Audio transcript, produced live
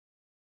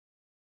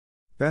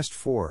Best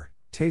 4,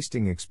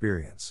 tasting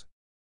experience.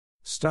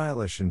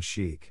 Stylish and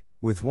chic,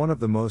 with one of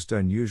the most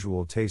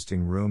unusual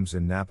tasting rooms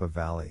in Napa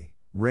Valley,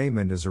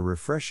 Raymond is a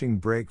refreshing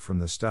break from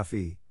the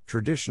stuffy,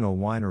 traditional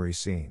winery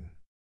scene.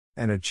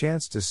 And a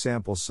chance to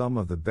sample some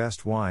of the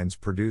best wines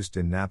produced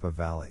in Napa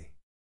Valley.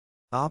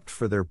 Opt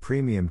for their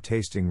premium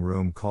tasting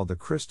room called the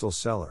Crystal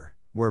Cellar,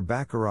 where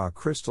Baccarat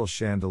crystal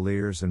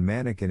chandeliers and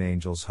mannequin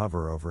angels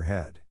hover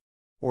overhead.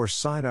 Or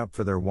sign up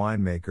for their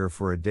winemaker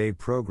for a day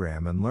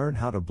program and learn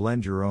how to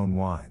blend your own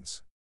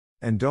wines.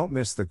 And don't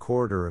miss the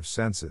Corridor of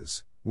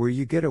Senses, where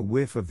you get a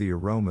whiff of the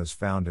aromas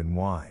found in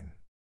wine.